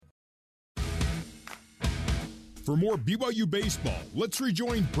For more BYU baseball, let's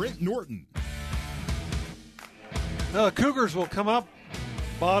rejoin Brent Norton. Now the Cougars will come up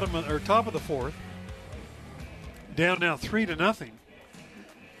top of the fourth. Down now 3-0.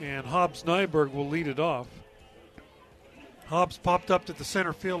 And Hobbs Nyberg will lead it off. Hobbs popped up to the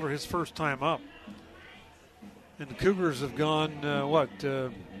center fielder his first time up. And the Cougars have gone,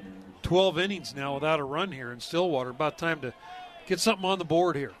 12 innings now without a run here in Stillwater. About time to get something on the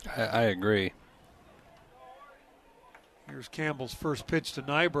board here. I agree. Here's Campbell's first pitch to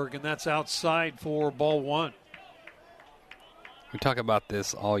Nyberg, and that's outside for ball one. We talk about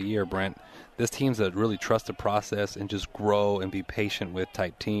this all year, Brent. This team's a really trust the process and just grow and be patient with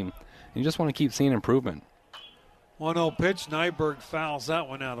type team. And you just want to keep seeing improvement. 1-0 pitch. Nyberg fouls that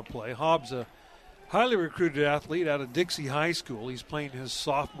one out of play. Hobbs, a highly recruited athlete out of Dixie High School. He's playing his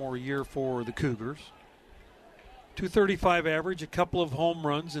sophomore year for the Cougars. .235 average, a couple of home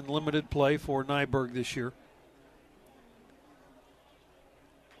runs in limited play for Nyberg this year.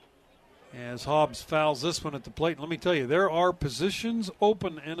 As Hobbs fouls this one at the plate. And let me tell you, there are positions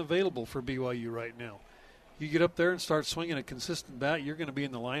open and available for BYU right now. You get up there and start swinging a consistent bat, you're going to be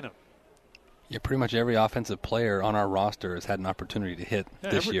in the lineup. Yeah, pretty much every offensive player on our roster has had an opportunity to hit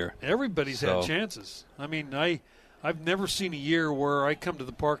this year. Everybody's had chances. I mean, I've never seen a year where I come to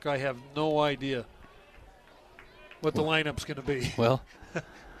the park, I have no idea what the lineup's going to be. Well,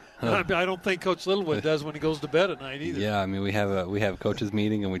 I don't think Coach Littlewood does when he goes to bed at night either. Yeah, I mean, we have coaches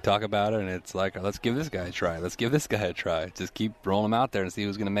meeting and we talk about it, and it's like, let's give this guy a try. Let's give this guy a try. Just keep rolling him out there and see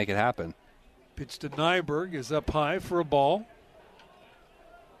who's going to make it happen. Pitch to Nyberg is up high for a ball.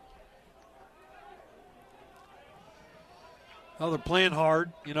 Well, they're playing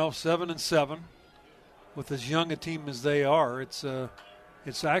hard, 7-7. With as young a team as they are, it's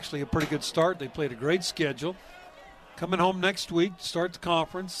actually a pretty good start. They played a great schedule. Coming home next week to start the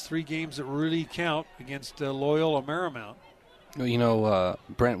conference, 3 games that really count against Loyola Marymount.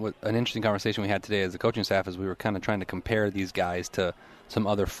 Brent, an interesting conversation we had today as a coaching staff is we were kind of trying to compare these guys to some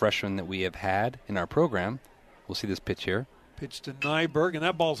other freshmen that we have had in our program. We'll see this pitch here. Pitch to Nyberg, and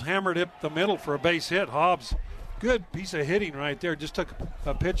that ball's hammered up the middle for a base hit. Hobbs, good piece of hitting right there. Just took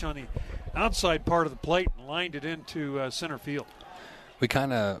a pitch on the outside part of the plate and lined it into center field. We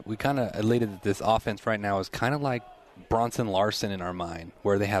kind of elated that this offense right now is kind of like Bronson Larson in our mind,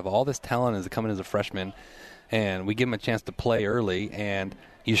 where they have all this talent as coming as a freshman, and we give him a chance to play early, and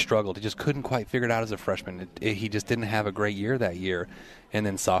he struggled. He just couldn't quite figure it out as a freshman. He just didn't have a great year that year. And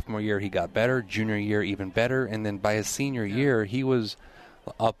then sophomore year, he got better. Junior year, even better. And then by his senior year, he was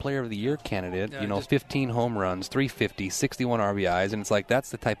a player of the year candidate. 15 home runs, 350, 61 RBIs. And it's like that's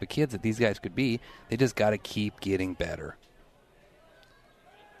the type of kids that these guys could be. They just got to keep getting better.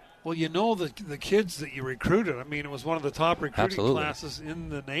 Well, the kids that you recruited, I mean, it was one of the top recruiting classes in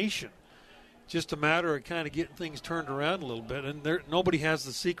the nation. Just a matter of kind of getting things turned around a little bit. And nobody has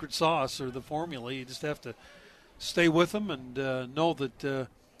the secret sauce or the formula. You just have to stay with them and know that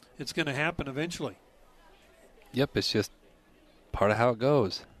it's going to happen eventually. Yep, it's just part of how it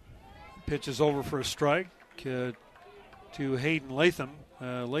goes. Pitch is over for a strike to Hayden Latham.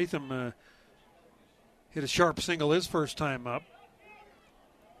 Latham hit a sharp single his first time up.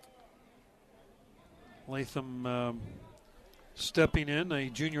 Latham stepping in, a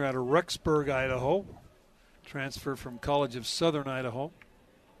junior out of Rexburg, Idaho. Transfer from College of Southern Idaho.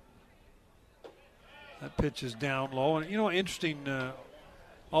 That pitch is down low. And, interesting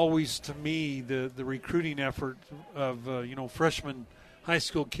always to me the recruiting effort of, freshman high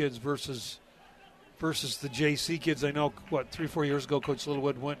school kids versus the JC kids. I know, 3-4 years ago, Coach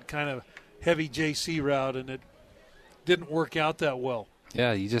Littlewood went kind of heavy JC route, and it didn't work out that well.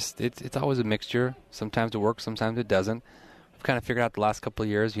 Yeah, it's always a mixture. Sometimes it works, sometimes it doesn't. We've kind of figured out the last couple of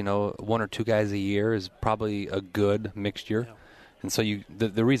years, 1 or 2 guys a year is probably a good mixture. Yeah. And so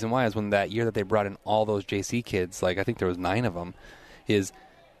the reason why is when that year that they brought in all those JC kids, like I think there was 9 of them, is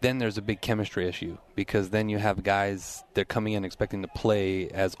then there's a big chemistry issue because then you have guys that are coming in expecting to play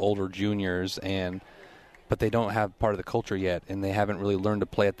as older juniors but they don't have part of the culture yet and they haven't really learned to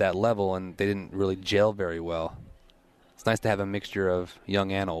play at that level and they didn't really gel very well. It's nice to have a mixture of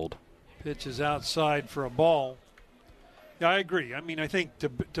young and old. Pitch is outside for a ball. Yeah, I agree. I mean, I think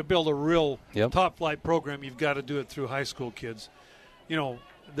to build a real top-flight program, you've got to do it through high school kids.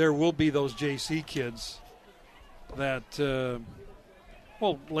 There will be those JC kids that,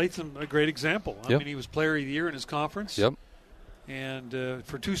 Latham, a great example. I mean, he was player of the year in his conference. Yep. And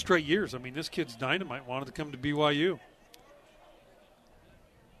for 2 straight years, I mean, this kid's dynamite, wanted to come to BYU.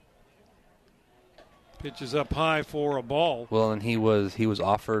 Pitch is up high for a ball. Well, and he was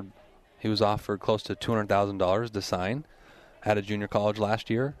offered close to $200,000 to sign at a junior college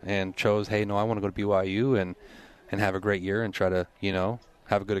last year, and chose, hey, no, I want to go to BYU, and and have a great year and try to,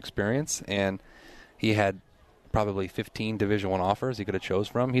 have a good experience. And he had probably 15 Division I offers he could have chose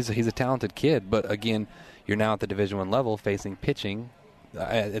from. He's a talented kid, but again, you're now at the Division I level facing pitching.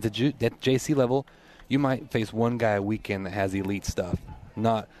 At the JC level, you might face one guy a weekend that has elite stuff,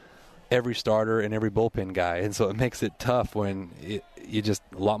 not every starter and every bullpen guy. And so it makes it tough when you just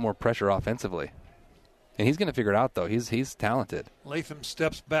a lot more pressure offensively. And he's going to figure it out, though. He's talented. Latham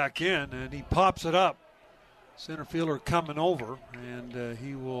steps back in, and he pops it up. Center fielder coming over, and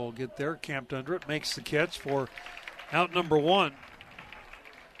he will get there, camped under it, makes the catch for out number 1.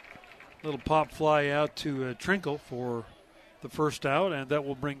 Little pop fly out to Trinkle for the first out, and that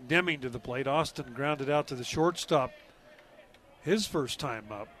will bring Deming to the plate. Austin grounded out to the shortstop his first time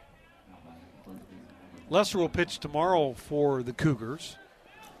up. Lesser will pitch tomorrow for the Cougars.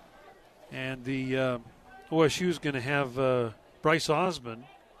 And the OSU is going to have Bryce Osmond.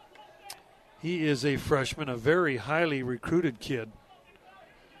 He is a freshman, a very highly recruited kid.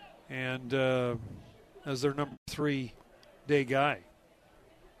 And as their number 3 day guy.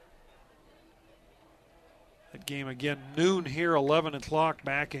 That game again, noon here, 11 o'clock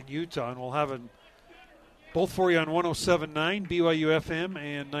back in Utah. And we'll have it both for you on 107.9 BYU FM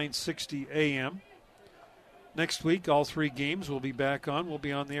and 960 AM. Next week, all 3 games will be back on. We'll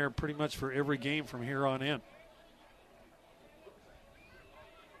be on the air pretty much for every game from here on in.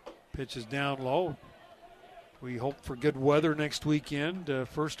 Pitch is down low. We hope for good weather next weekend.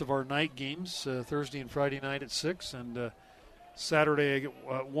 First of our night games, Thursday and Friday night at 6, and Saturday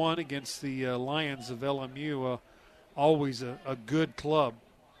at 1 against the Lions of LMU. Always a good club.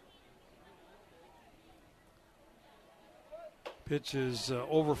 Pitch is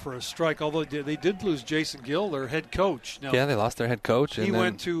over for a strike, although they did lose Jason Gill, their head coach. Now, yeah, they lost their head coach. He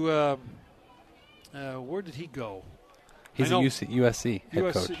went to, where did he go? He's a USC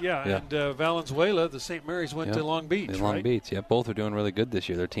head coach. Yeah, and Valenzuela, the St. Mary's, went to Long Beach, Long Beach, yeah. Both are doing really good this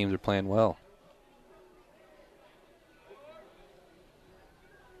year. Their teams are playing well.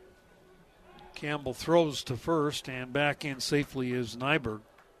 Campbell throws to first, and back in safely is Nyberg.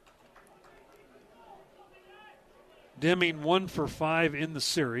 Deming 1 for 5 in the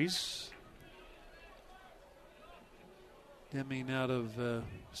series. Deming out of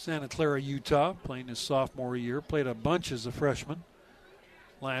Santa Clara, Utah, playing his sophomore year. Played a bunch as a freshman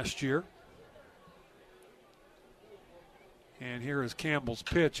last year. And here is Campbell's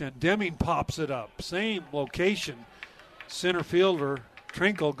pitch, and Deming pops it up. Same location. Center fielder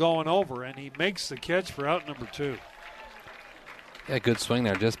Trinkle going over, and he makes the catch for out number 2. Yeah, good swing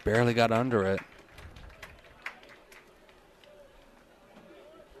there. Just barely got under it.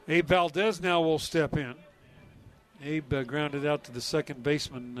 Abe Valdez now will step in. Abe grounded out to the second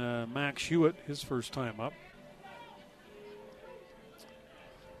baseman, Max Hewitt, his first time up.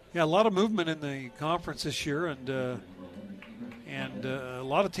 Yeah, a lot of movement in the conference this year, and a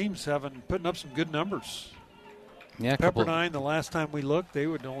lot of teams putting up some good numbers. Yeah, Pepperdine, the last time we looked, they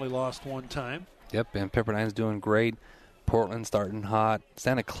would only lost 1 time. Yep, and Pepperdine's doing great. Portland starting hot.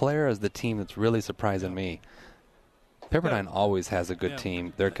 Santa Clara is the team that's really surprising me. Pepperdine always has a good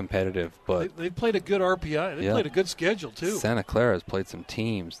team. They're competitive, but they played a good RPI. They played a good schedule too. Santa Clara has played some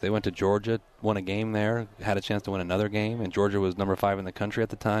teams. They went to Georgia, won a game there, had a chance to win another game, and Georgia was number 5 in the country at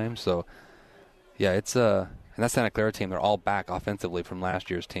the time. So, yeah, it's and that Santa Clara team, they're all back offensively from last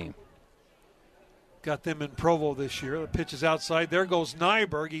year's team. Got them in Provo this year. The pitch is outside. There goes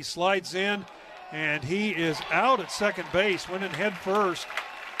Nyberg. He slides in, and he is out at second base. Went in head first.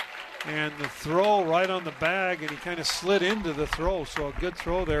 And the throw right on the bag, and he kind of slid into the throw. So a good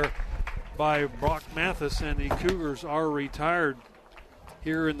throw there by Brock Mathis, and the Cougars are retired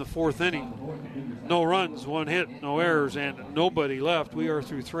here in the 4th inning. No runs, 1 hit, no errors, and nobody left. We are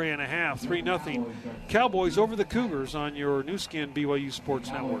through 3.5, 3-0. Cowboys over the Cougars on your new skin BYU Sports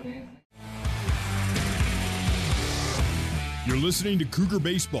Network. You're listening to Cougar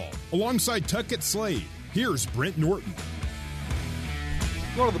Baseball alongside Tuckett Slade. Here's Brent Norton.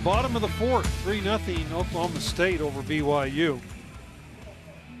 Go to the bottom of the 4th, 3-0 Oklahoma State over BYU.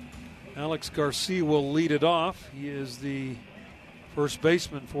 Alex Garcia will lead it off. He is the first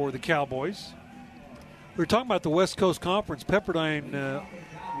baseman for the Cowboys. We were talking about the West Coast Conference. Pepperdine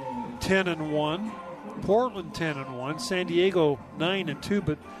 10-1, Portland 10-1, San Diego 9-2,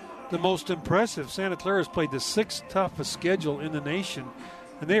 but the most impressive, Santa Clara has played the 6th toughest schedule in the nation,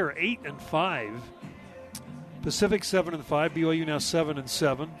 and they are 8-5. Pacific 7-5, BYU now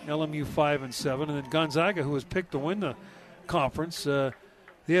 7-7, LMU 5-7, and then Gonzaga, who was picked to win the conference, they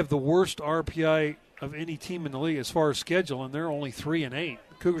have the worst RPI of any team in the league as far as schedule, and they're only 3-8.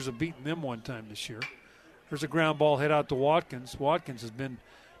 The Cougars have beaten them 1 time this year. There's a ground ball hit out to Watkins. Watkins has been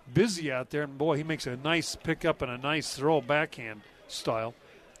busy out there, and boy, he makes a nice pickup and a nice throw backhand style.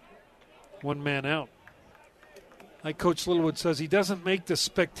 One man out. Like Coach Littlewood says, he doesn't make the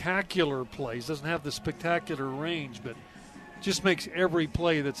spectacular plays, doesn't have the spectacular range, but just makes every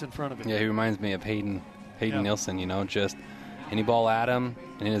play that's in front of him. Yeah, he reminds me of Hayden Nielsen, you know, just any ball at him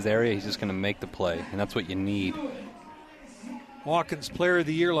and in his area, he's just going to make the play, and that's what you need. Watkins Player of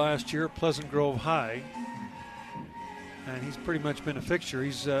the Year last year at Pleasant Grove High, and he's pretty much been a fixture.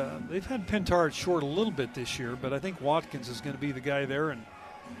 They've had Pintar short a little bit this year, but I think Watkins is going to be the guy there, and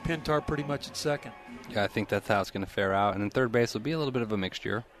Pintar pretty much at second. Yeah, I think that's how it's going to fare out. And then third base will be a little bit of a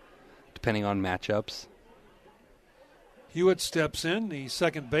mixture, depending on matchups. Hewitt steps in, the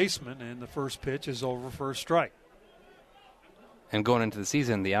second baseman, and the first pitch is over for a strike. And going into the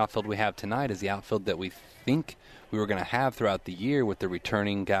season, the outfield we have tonight is the outfield that we think we were going to have throughout the year with the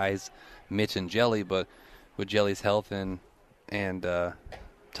returning guys, Mitch and Jelly. But with Jelly's health and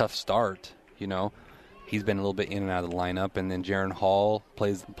tough start, you know, he's been a little bit in and out of the lineup. And then Jaron Hall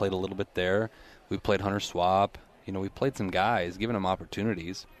played a little bit there. We played Hunter Swap. You know, we played some guys, giving them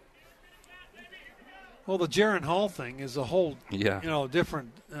opportunities. Well, the Jaron Hall thing is a whole,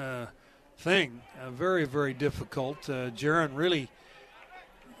 different thing. Very, very difficult. Jaron really,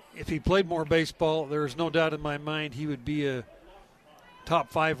 if he played more baseball, there's no doubt in my mind he would be a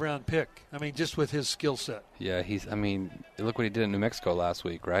top 5-round pick. I mean, just with his skill set. Yeah, look what he did in New Mexico last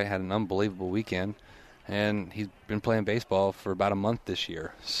week, right? Had an unbelievable weekend, and he's been playing baseball for about a month this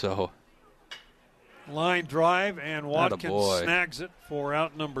year. So, line drive, and Watkins snags it for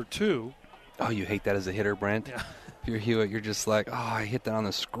out number 2. Oh, you hate that as a hitter, Brent? Yeah. If you're Hewitt, you're just like, oh, I hit that on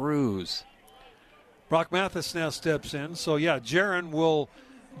the screws. Brock Mathis now steps in. So, yeah, Jaron will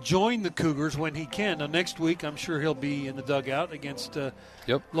join the Cougars when he can. Now, next week, I'm sure he'll be in the dugout against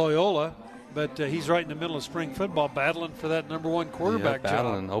Loyola. But he's right in the middle of spring football, battling for that number 1 quarterback job.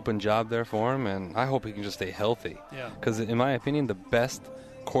 Battling. Open job there for him, and I hope he can just stay healthy. Yeah. Because, in my opinion, the best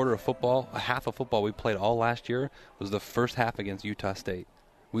quarter of football, a half of football we played all last year was the first half against Utah State.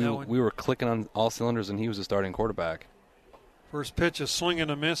 We were clicking on all cylinders, and he was the starting quarterback. First pitch, a swing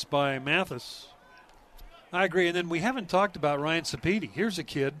and a miss by Mathis. I agree. And then we haven't talked about Ryan Sapedi. Here's a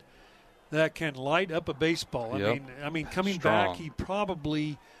kid that can light up a baseball. Yep. I mean, coming Strong. back, he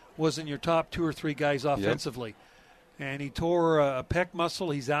probably was in your top 2 or 3 guys offensively. Yep. And he tore a pec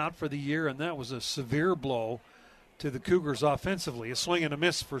muscle. He's out for the year, and that was a severe blow to the Cougars offensively. A swing and a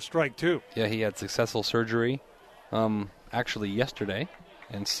miss for strike 2. Yeah, he had successful surgery actually yesterday.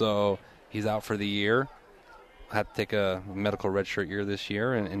 And so he's out for the year. Had to take a medical redshirt year this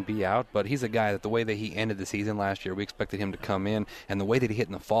year and be out. But he's a guy that the way that he ended the season last year, we expected him to come in. And the way that he hit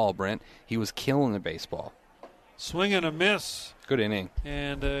in the fall, Brent, he was killing the baseball. Swing and a miss. Good inning.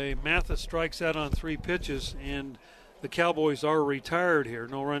 And Mathis strikes out on 3 pitches. And the Cowboys are retired here.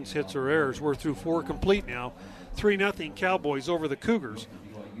 No runs, hits, or errors. We're through 4 complete now. 3-0 Cowboys over the Cougars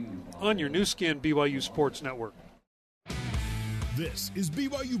on your new skin BYU Sports Network. This is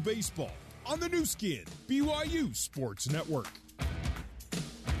BYU Baseball on the new skin, BYU Sports Network.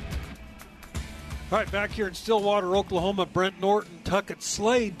 All right, back here in Stillwater, Oklahoma, Brent Norton, Tuckett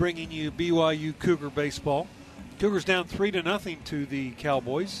Slade bringing you BYU Cougar Baseball. Cougars down 3-0 to the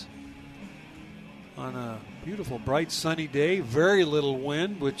Cowboys on a beautiful, bright, sunny day. Very little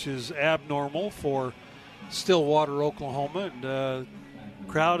wind, which is abnormal for Stillwater, Oklahoma. And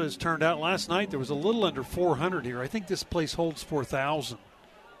crowd has turned out last night. There was a little under 400 here. I think this place holds 4,000.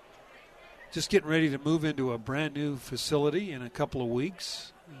 Just getting ready to move into a brand new facility in a couple of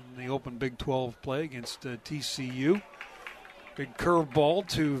weeks. And they open Big 12 play against TCU. Big curveball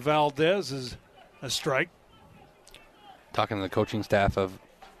to Valdez is a strike. Talking to the coaching staff of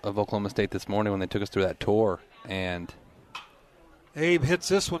Oklahoma State this morning when they took us through that tour, and Abe hits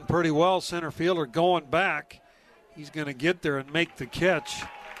this one pretty well. Center fielder going back. He's going to get there and make the catch.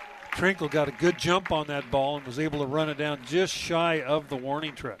 Trinkle got a good jump on that ball and was able to run it down just shy of the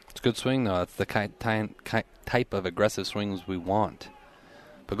warning track. It's a good swing, though. It's the type of aggressive swings we want.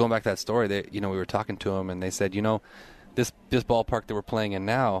 But going back to that story, we were talking to them, and they said, this ballpark that we're playing in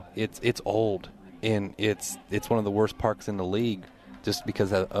now, it's old, and it's one of the worst parks in the league just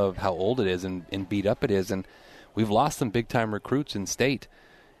because of how old it is and beat up it is. And we've lost some big-time recruits in state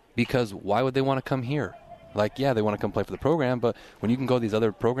because why would they want to come here? Like, yeah, they want to come play for the program, but when you can go to these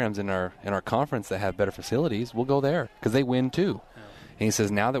other programs in our conference that have better facilities, we'll go there because they win too. Yeah. And he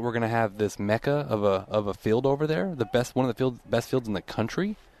says now that we're going to have this mecca of a field over there, one of the best fields in the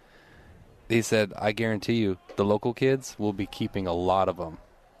country, he said, I guarantee you the local kids will be keeping a lot of them.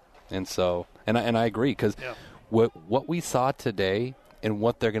 And so, and I agree because what we saw today and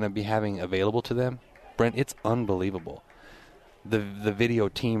what they're going to be having available to them, Brent, it's unbelievable. the video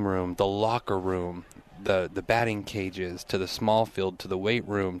team room, the locker room, the batting cages, to the small field, to the weight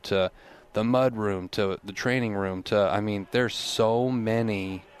room, to the mud room, to the training room, there's so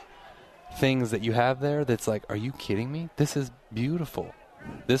many things that you have there that's like, are you kidding me? This is beautiful.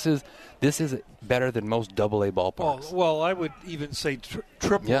 This is better than most AA ballparks. Well, I would even say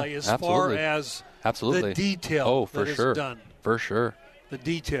AAA as far as the detail for that sure. is done. For sure. The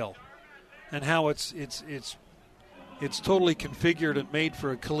detail and how it's totally configured and made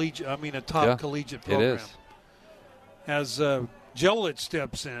for a top collegiate program. It is. As Jelilich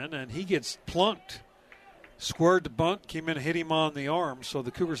steps in and he gets plunked, squared the bunt, came in and hit him on the arm, so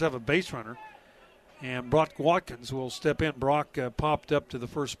the Cougars have a base runner. And Brock Watkins will step in. Brock popped up to the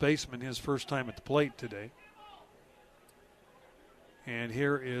first baseman his first time at the plate today. And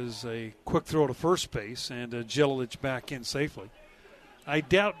here is a quick throw to first base, and Jelilich back in safely. I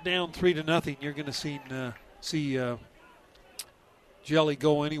doubt down 3-0 you're going to see Jelly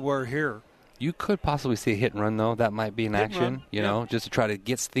go anywhere here. You could possibly see a hit and run, though. That might be an action, you know, just to try to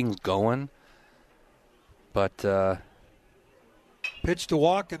get things going. But pitch to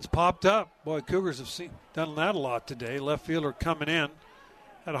Watkins, popped up. Boy, Cougars have done that a lot today. Left fielder coming in.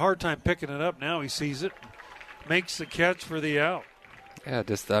 Had a hard time picking it up. Now he sees it. Makes the catch for the out. Yeah,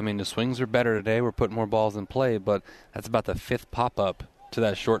 the swings are better today. We're putting more balls in play, but that's about the fifth pop-up to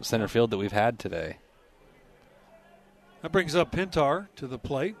that short center field that we've had today. That brings up Pintar to the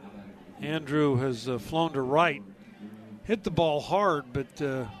plate. Andrew has flown to right. Hit the ball hard,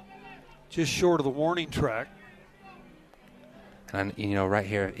 but just short of the warning track. And, right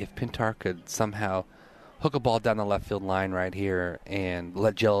here, if Pintar could somehow hook a ball down the left field line right here and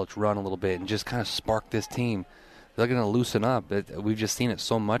let Jelilich run a little bit and just kind of spark this team, they're going to loosen up. We've just seen it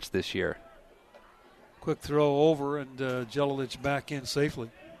so much this year. Quick throw over, and Jelilich back in safely.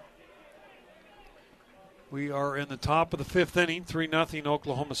 We are in the top of the fifth inning, 3-0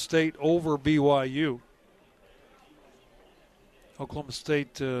 Oklahoma State over BYU. Oklahoma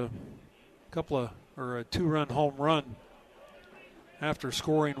State a two-run home run after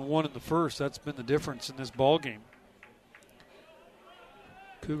scoring one in the first. That's been the difference in this ball game.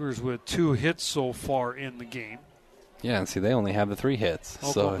 Cougars with 2 hits so far in the game. Yeah, and see, they only have the 3 hits.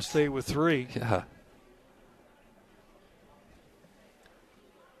 Oklahoma State with 3. Yeah.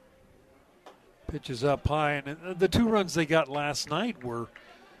 Pitches up high, and the 2 runs they got last night were,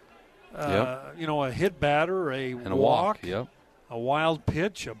 a hit batter, a walk, yep. A wild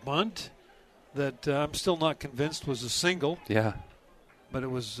pitch, a bunt that I'm still not convinced was a single. Yeah. But it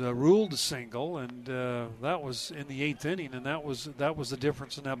was ruled a single, and that was in the 8th inning, and that was the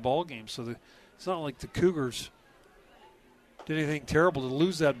difference in that ball game. So it's not like the Cougars did anything terrible to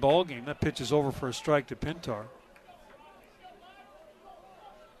lose that ball game. That pitch is over for a strike to Pintar.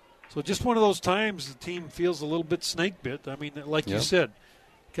 So just one of those times the team feels a little bit snake bit. I mean, like you said,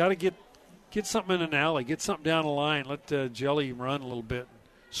 got to get something in an alley, get something down the line, let Jelly run a little bit,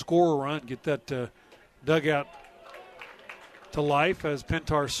 score a run, get that dugout to life as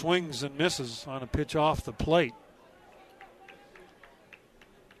Pintar swings and misses on a pitch off the plate.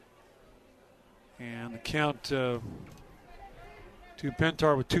 And the count to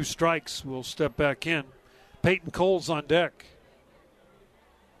Pintar with 2 strikes will step back in. Peyton Cole's on deck.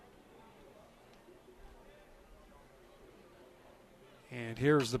 And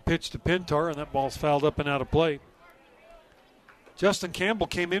here's the pitch to Pintar, and that ball's fouled up and out of play. Justin Campbell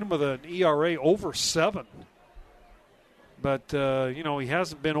came in with an ERA over 7. But, he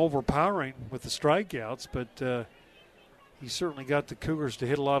hasn't been overpowering with the strikeouts, but he certainly got the Cougars to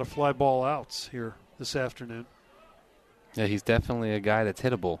hit a lot of fly ball outs here this afternoon. Yeah, he's definitely a guy that's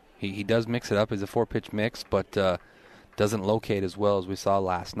hittable. He does mix it up. He's a 4-pitch mix, but doesn't locate as well as we saw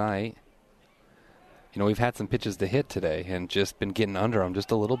last night. We've had some pitches to hit today and just been getting under them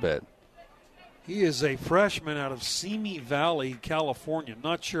just a little bit. He is a freshman out of Simi Valley, California.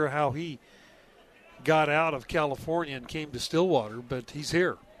 Not sure how he got out of California and came to Stillwater, but he's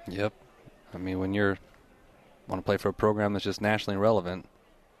here. Yep. I mean, when you want to play for a program that's just nationally relevant.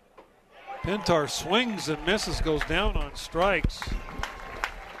 Pintar swings and misses, goes down on strikes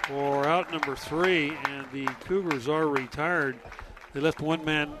for out number 3, and the Cougars are retired. They left one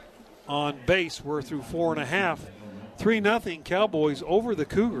man on base. We're through 4.5. 3-0 Cowboys over the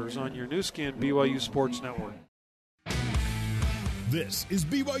Cougars on your new skin BYU Sports Network. This is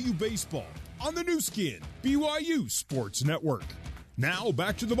BYU Baseball on the new skin BYU Sports Network. Now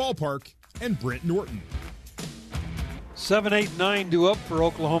back to the ballpark and Brent Norton. 7, 8, 9 due up for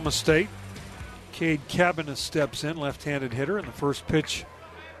Oklahoma State. Cade Cabanis steps in, left-handed hitter, and the first pitch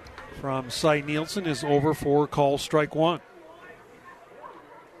from Cy Nielsen is over for call strike 1.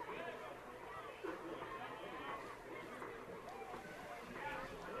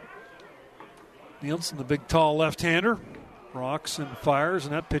 Nielsen, the big, tall left-hander, rocks and fires,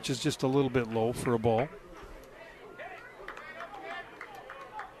 and that pitch is just a little bit low for a ball.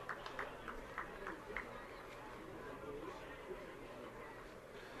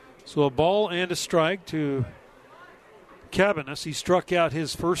 So a ball and a strike to Cabanis. He struck out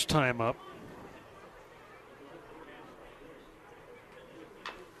his first time up.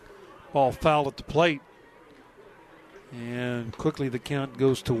 Ball fouled at the plate. And quickly the count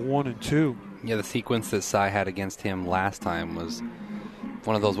goes to 1-2. Yeah, the sequence that Cy had against him last time was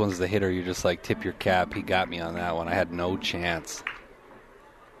one of those ones as a hitter, you just like tip your cap. He got me on that one. I had no chance.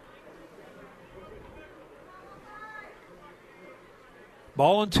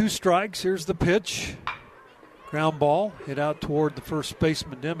 Ball and 2 strikes. Here's the pitch. Ground ball hit out toward the first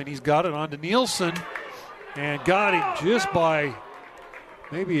baseman, Dim, and he's got it onto Nielsen and got him just by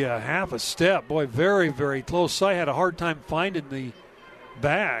maybe a half a step. Boy, very, very close. Cy had a hard time finding the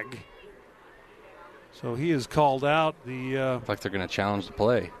bag. So he is called out. Looks like they're going to challenge the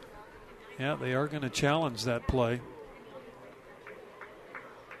play. Yeah, they are going to challenge that play.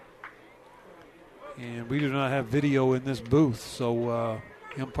 And we do not have video in this booth, so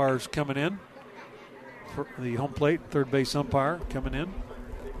umpire's coming in. For the home plate, third base umpire coming in.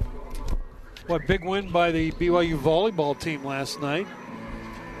 What big win by the BYU volleyball team last night.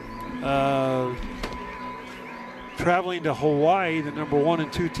 Traveling to Hawaii, the number 1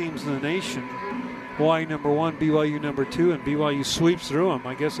 and 2 teams in the nation. Hawaii number 1, BYU number 2, and BYU sweeps through them.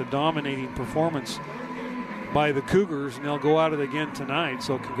 I guess a dominating performance by the Cougars, and they'll go at it again tonight.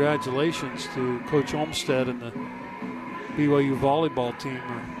 So congratulations to Coach Olmstead and the BYU volleyball team.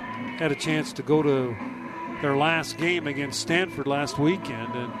 Had a chance to go to their last game against Stanford last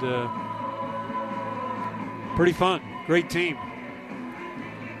weekend, and pretty fun. Great team.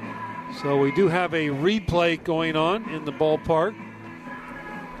 So we do have a replay going on in the ballpark.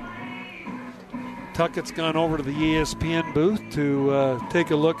 Tuckett's gone over to the ESPN booth to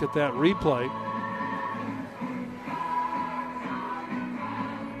take a look at that replay.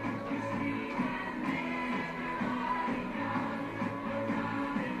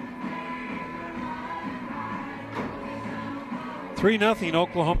 $3-0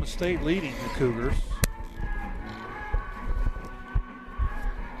 Oklahoma State leading the Cougars.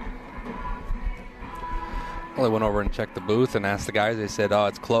 Well, I went over and checked the booth and asked the guys. They said, oh,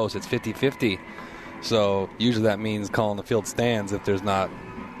 it's close. It's 50-50. So usually that means calling the field stands if there's not.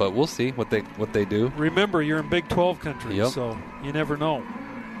 But we'll see what they do. Remember, you're in Big 12 country, yep. So you never know.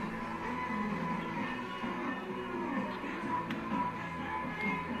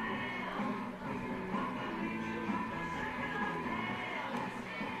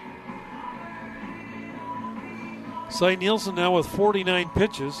 Cy Nielsen now with 49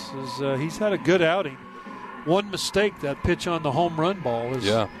 pitches. He's had a good outing. One mistake, that pitch on the home run ball,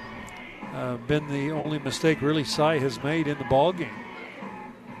 has been the only mistake really Cy has made in the ball game.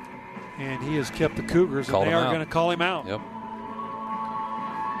 And he has kept the Cougars, and they are going to call him out. Yep.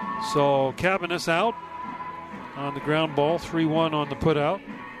 So Cabanis out on the ground ball, 3-1 on the putout.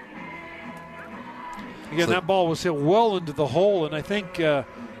 Again, that ball was hit well into the hole, and I think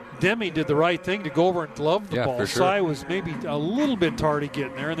Demi did the right thing to go over and glove the ball. For sure. Cy was maybe a little bit tardy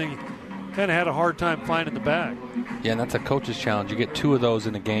getting there, and then he kind of had a hard time finding the bag. Yeah, and that's a coach's challenge. You get 2 of those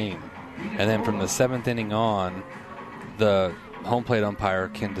in a game, and then from the 7th inning on, the home plate umpire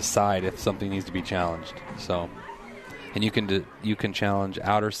can decide if something needs to be challenged. So, and you can challenge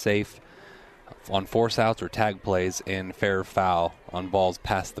out or safe on force outs or tag plays and fair or foul on balls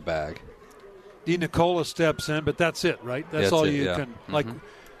past the bag. DeNicola steps in, but that's it, right? That's all you can. Mm-hmm. Like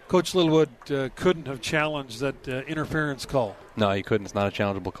Coach Littlewood couldn't have challenged that interference call. No, he couldn't. It's not a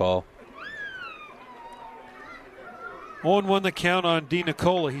challengeable call. 0-1 the count on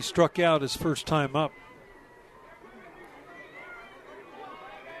DeNicola. He struck out his first time up.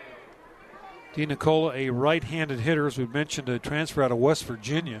 DeNicola, a right-handed hitter, as we mentioned, a transfer out of West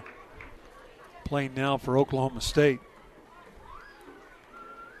Virginia, playing now for Oklahoma State.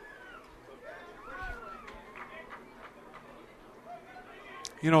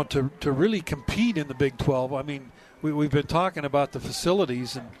 You know, to really compete in the Big 12, I mean, we've been talking about the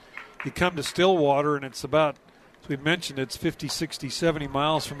facilities, and you come to Stillwater, and it's about, as we mentioned, it's 50, 60, 70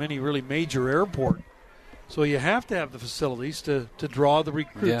 miles from any really major airport. So you have to have the facilities to draw the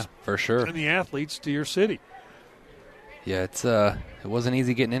recruits, yeah, for sure, and the athletes to your city. Yeah, it wasn't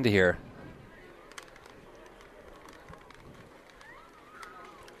easy getting into here.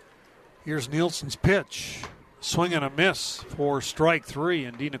 Here's Nielsen's pitch. Swing and a miss for strike 3,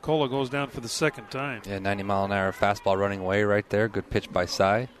 and DeNicola goes down for the second time. Yeah, 90-mile-an-hour fastball running away right there. Good pitch by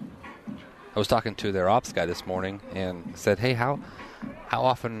Cy. I was talking to their ops guy this morning and said, hey, how how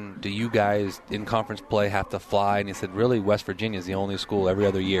often do you guys in conference play have to fly? And he said, really, West Virginia is the only school every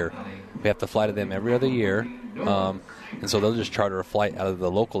other year. We have to fly to them every other year. And so they'll just charter a flight out of the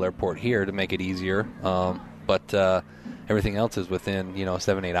local airport here to make it easier. But everything else is within,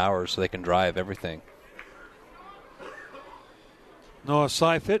 7-8 hours, so they can drive everything. Noah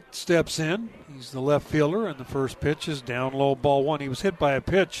Seifert steps in. He's the left fielder, and the first pitch is down low, ball one. He was hit by a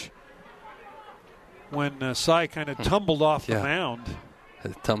pitch when Cy kind of tumbled off the mound.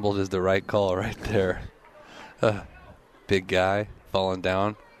 Tumbled is the right call right there. Big guy falling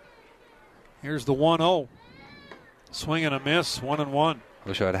down. Here's the 1-0. Swing and a miss, 1-1.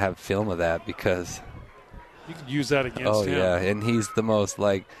 Wish I would have film of that because you could use that against him. Oh, yeah, and he's the most,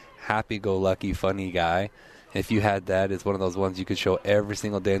 happy-go-lucky, funny guy. If you had that, it's one of those ones you could show every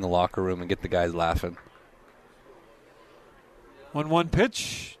single day in the locker room and get the guys laughing. 1-1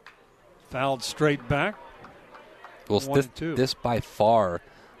 pitch. Fouled straight back. Well, this by far,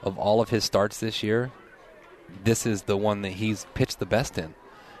 of all of his starts this year, this is the one that he's pitched the best in.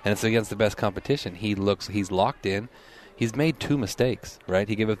 And it's against the best competition. He's locked in. He's made 2 mistakes, right?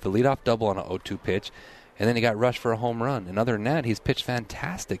 He gave up the leadoff double on an 0-2 pitch, and then he got rushed for a home run. And other than that, he's pitched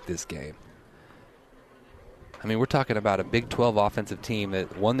fantastic this game. I mean, we're talking about a Big 12 offensive team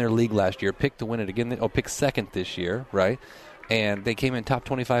that won their league last year, picked to win it again, picked second this year, right? And they came in top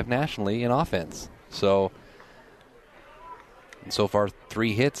 25 nationally in offense. So far,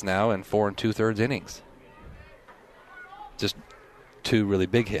 3 hits now and 4 2/3 innings. Just 2 really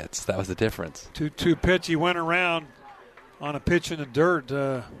big hits. That was the difference. 2-2 pitch. He went around on a pitch in the dirt.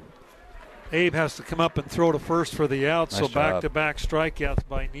 Abe has to come up and throw to first for the out. Nice so job. Back-to-back strikeouts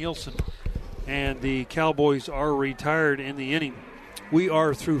by Nielsen. And the Cowboys are retired in the inning. We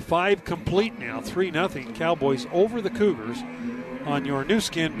are through 5 complete now. 3-0 Cowboys over the Cougars on your new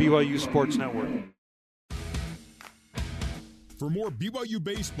skin BYU Sports Network. For more BYU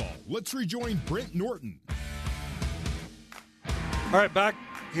baseball, let's rejoin Brent Norton. All right, back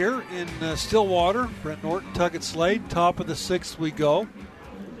here in Stillwater. Brent Norton, Tuckett Slade. Top of the 6th we go.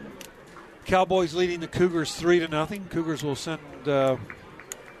 Cowboys leading the Cougars 3-0. Cougars will send to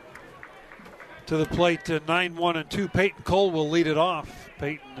the plate 9-1-2. Peyton Cole will lead it off.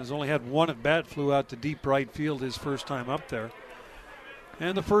 Peyton has only had 1 at bat, flew out to deep right field his first time up there.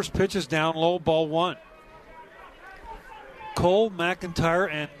 And the first pitch is down low, ball 1. Cole,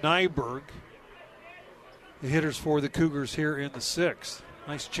 McIntyre, and Nyberg, the hitters for the Cougars here in the 6th.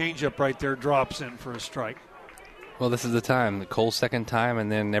 Nice changeup right there, drops in for a strike. Well, this is the time. Cole's second time,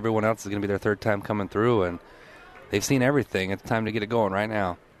 and then everyone else is going to be their third time coming through, and they've seen everything. It's time to get it going right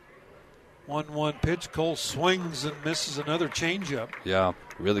now. 1-1 pitch. Cole swings and misses another changeup. Yeah,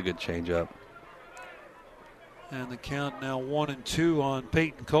 really good changeup. And the count now 1-2 on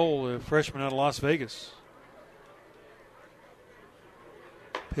Peyton Cole, a freshman out of Las Vegas.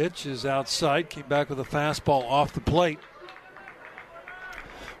 Pitch is outside. Came back with a fastball off the plate.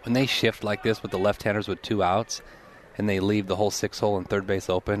 When they shift like this with the left-handers with 2 outs and they leave the whole 6-hole and third base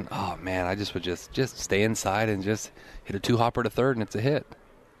open, oh, man, I just would just stay inside and just hit a 2-hopper to third, and it's a hit.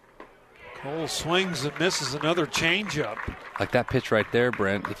 Cole swings and misses another changeup. Like that pitch right there,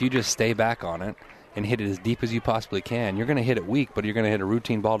 Brent, if you just stay back on it and hit it as deep as you possibly can, you're going to hit it weak, but you're going to hit a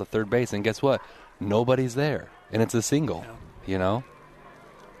routine ball to third base, and guess what? Nobody's there, and it's a single,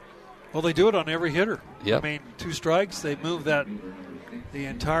 Well, they do it on every hitter. Yep. I mean, 2 strikes, they move the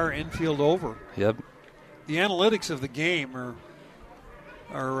entire infield over. Yep. The analytics of the game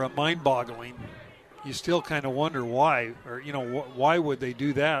are mind-boggling. You still kind of wonder why, or why would they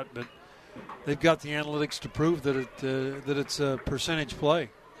do that? But they've got the analytics to prove that it's a percentage play.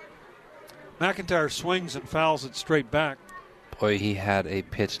 McIntyre swings and fouls it straight back. Boy, he had a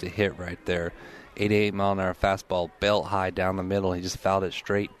pitch to hit right there. 88 mile an hour fastball, belt high down the middle. He just fouled it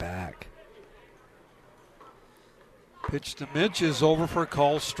straight back. Pitch to Mitch is over for a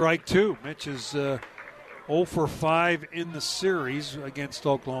call, strike 2. Mitch is 0 for 5 in the series against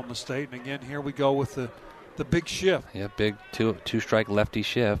Oklahoma State. And again, here we go with the big shift. Yeah, big two-strike lefty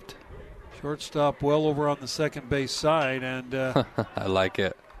shift. Shortstop well over on the second base side, and I like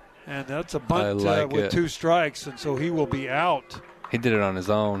it. And that's a bunt with it. 2 strikes, and so he will be out. He did it on his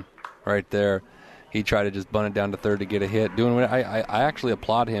own right there. He tried to just bunt it down to third to get a hit. I actually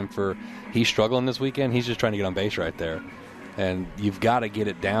applaud him for, he's struggling this weekend. He's just trying to get on base right there. And you've got to get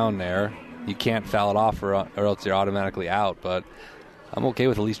it down there. You can't foul it off or else you're automatically out. But I'm okay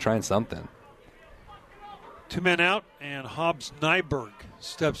with at least trying something. 2 men out, and Hobbs Nyberg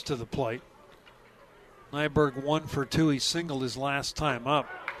steps to the plate. Nyberg 1 for 2. He singled his last time up.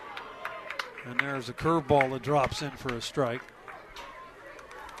 And there's a curveball that drops in for a strike.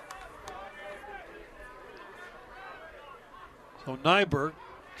 So Nyberg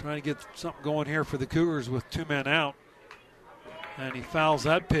trying to get something going here for the Cougars with 2 men out. And he fouls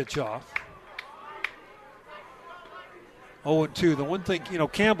that pitch off. 0-2. The one thing,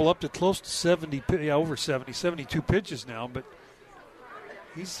 Campbell up to close to 70, over 70, 72 pitches now, but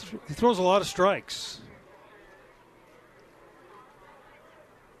he throws a lot of strikes.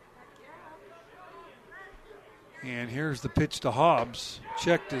 And here's the pitch to Hobbs.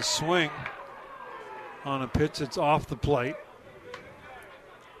 Checked his swing on a pitch that's off the plate.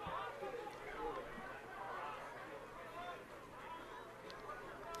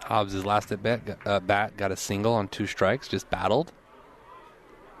 Hobbs' last at bat got a single on 2 strikes, just battled.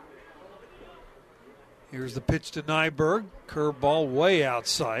 Here's the pitch to Nyberg. Curveball way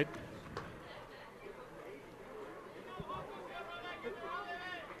outside.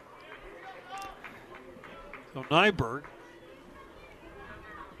 So Nyberg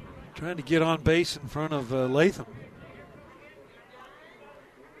trying to get on base in front of Latham.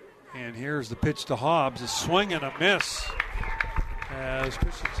 And here's the pitch to Hobbs. A swing and a miss as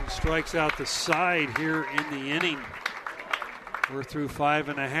Christensen strikes out the side here in the inning. We're through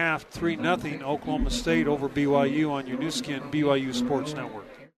 5.5, 3-0 Oklahoma State over BYU on your new skin, BYU Sports Network.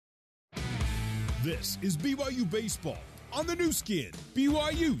 This is BYU Baseball on the new skin,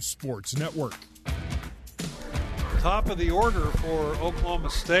 BYU Sports Network. Top of the order for Oklahoma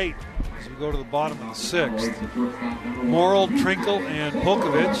State as we go to the bottom of the 6th. Morrill, Trinkle, and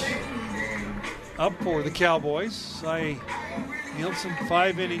Polkovich up for the Cowboys. Cy Nielsen,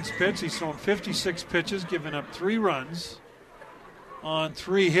 5 innings pitched. He's thrown 56 pitches, giving up 3 runs on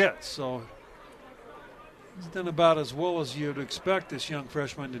 3 hits. So he's done about as well as you'd expect this young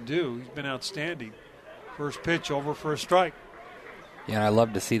freshman to do. He's been outstanding. First pitch over for a strike. Yeah, and I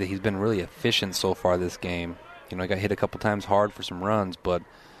love to see that he's been really efficient so far this game. He got hit a couple times hard for some runs, but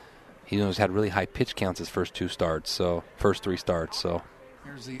he's had really high pitch counts his first 3 starts. So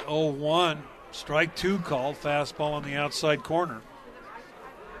here's the 0-1 strike 2 call, fastball on the outside corner.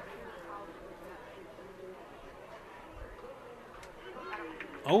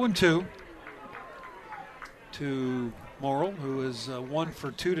 Oh and 2 to Morrill, who is 1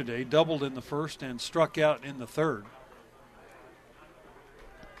 for 2 today, doubled in the first and struck out in the third.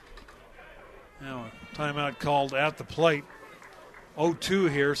 Now a timeout called at the plate.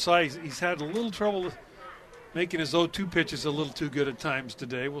 0-2 here. He's had a little trouble making his 0-2 pitches a little too good at times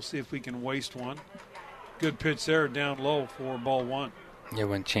today. We'll see if we can waste one. Good pitch there down low for ball 1. Yeah,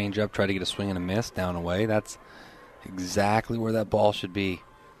 when change up, try to get a swing and a miss down away. That's exactly where that ball should be.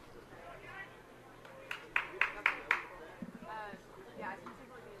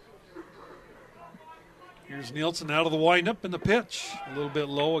 Here's Nielsen out of the windup and the pitch. A little bit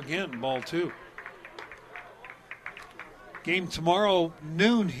low again, ball 2. Game tomorrow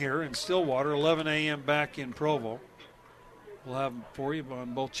noon here in Stillwater, 11 a.m. back in Provo. We'll have them for you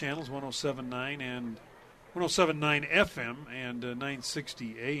on both channels, 107.9 and 107.9 FM and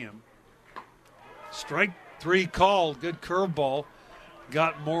 960 AM. Strike 3 called. Good curveball.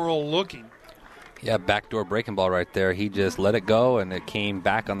 Got Morrill looking. Yeah, backdoor breaking ball right there. He just let it go, and it came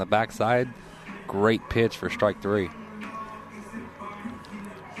back on the backside. Great pitch for strike 3.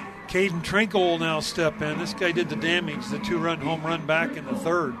 Caden Trinkle will now step in. This guy did the damage, the 2-run home run back in the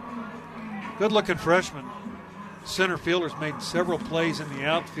third. Good-looking freshman. Center fielder's made several plays in the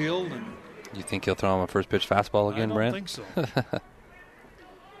outfield. And you think he'll throw him a first pitch fastball again, Brent? I don't think so.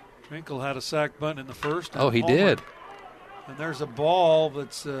 Trinkle had a sac bunt in the first. Oh, he did. And there's a ball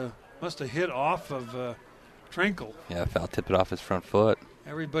that's must have hit off of Trinkle. Yeah, foul tipped it off his front foot.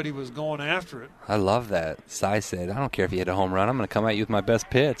 Everybody was going after it. I love that. Cy said, I don't care if you hit a home run. I'm going to come at you with my best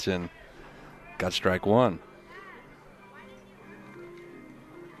pitch, and got strike 1.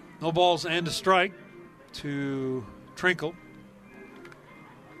 No balls and a strike to Trinkle.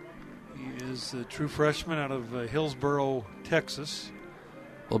 He is a true freshman out of Hillsboro, Texas.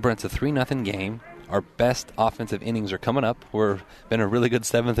 Well, Brent, it's a 3-0 game. Our best offensive innings are coming up. We've been a really good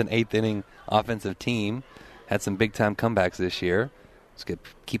 7th and 8th inning offensive team. Had some big-time comebacks this year. Let's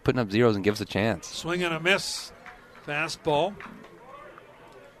keep putting up zeros and give us a chance. Swing and a miss. Fastball.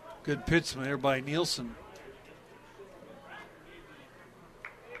 Good pitch there by Nielsen.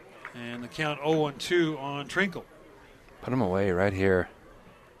 And the count 0-2 on Trinkle. Put him away right here.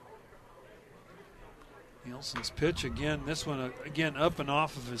 Nielsen's pitch again. This one again up and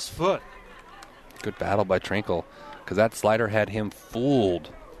off of his foot. Good battle by Trinkle, because that slider had him fooled.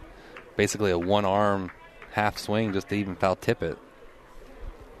 Basically a one-arm half swing just to even foul tip it.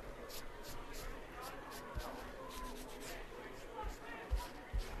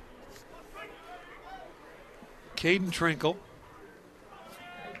 Caden Trinkle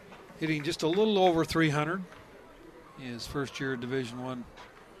hitting just a little over 300 his first year of Division I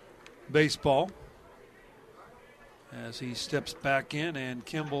baseball. As he steps back in, and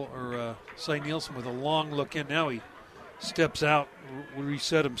Cy Nielsen with a long look in. Now he steps out,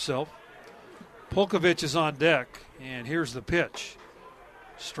 reset himself. Polkovich is on deck, and here's the pitch.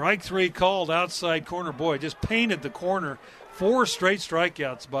 Strike 3 called, outside corner. Boy, just painted the corner. 4 straight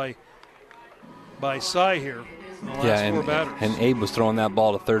strikeouts by Cy here in the last 4 batters. And Abe was throwing that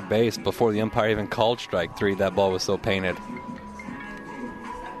ball to third base before the umpire even called strike 3. That ball was so painted.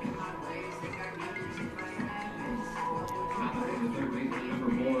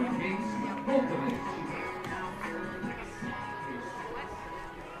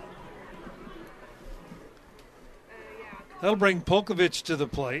 That'll bring Polkovich to the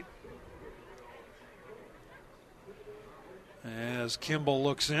plate. As Kimball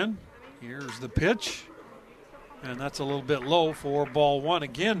looks in, here's the pitch. And that's a little bit low for ball 1.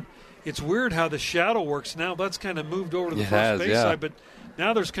 Again, it's weird how the shadow works now. That's kind of moved over to the first base side, but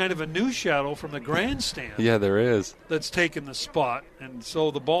now there's kind of a new shadow from the grandstand. Yeah, there is. That's taken the spot. And so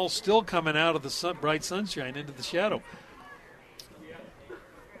the ball's still coming out of the bright sunshine into the shadow.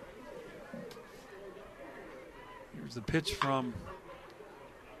 Here's the pitch from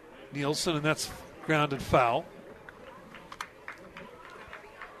Nielsen, and that's grounded foul.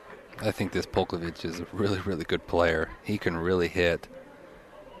 I think this Polkovich is a really, really good player. He can really hit.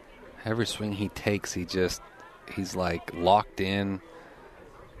 Every swing he takes, he's like locked in,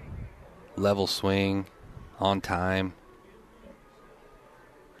 level swing, on time.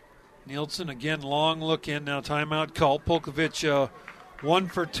 Nielsen again, long look in. Now timeout call. Polkovich 1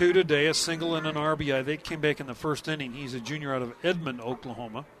 for 2 today, a single and an RBI. They came back in the first inning. He's a junior out of Edmond,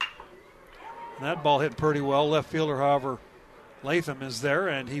 Oklahoma. And that ball hit pretty well. Left fielder, however, Latham is there,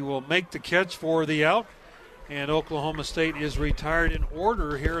 and he will make the catch for the out. And Oklahoma State is retired in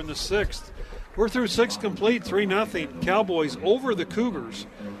order here in the 6th. We're through 6 complete, 3-0. Cowboys over the Cougars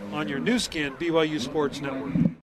on your new skin, BYU Sports Network.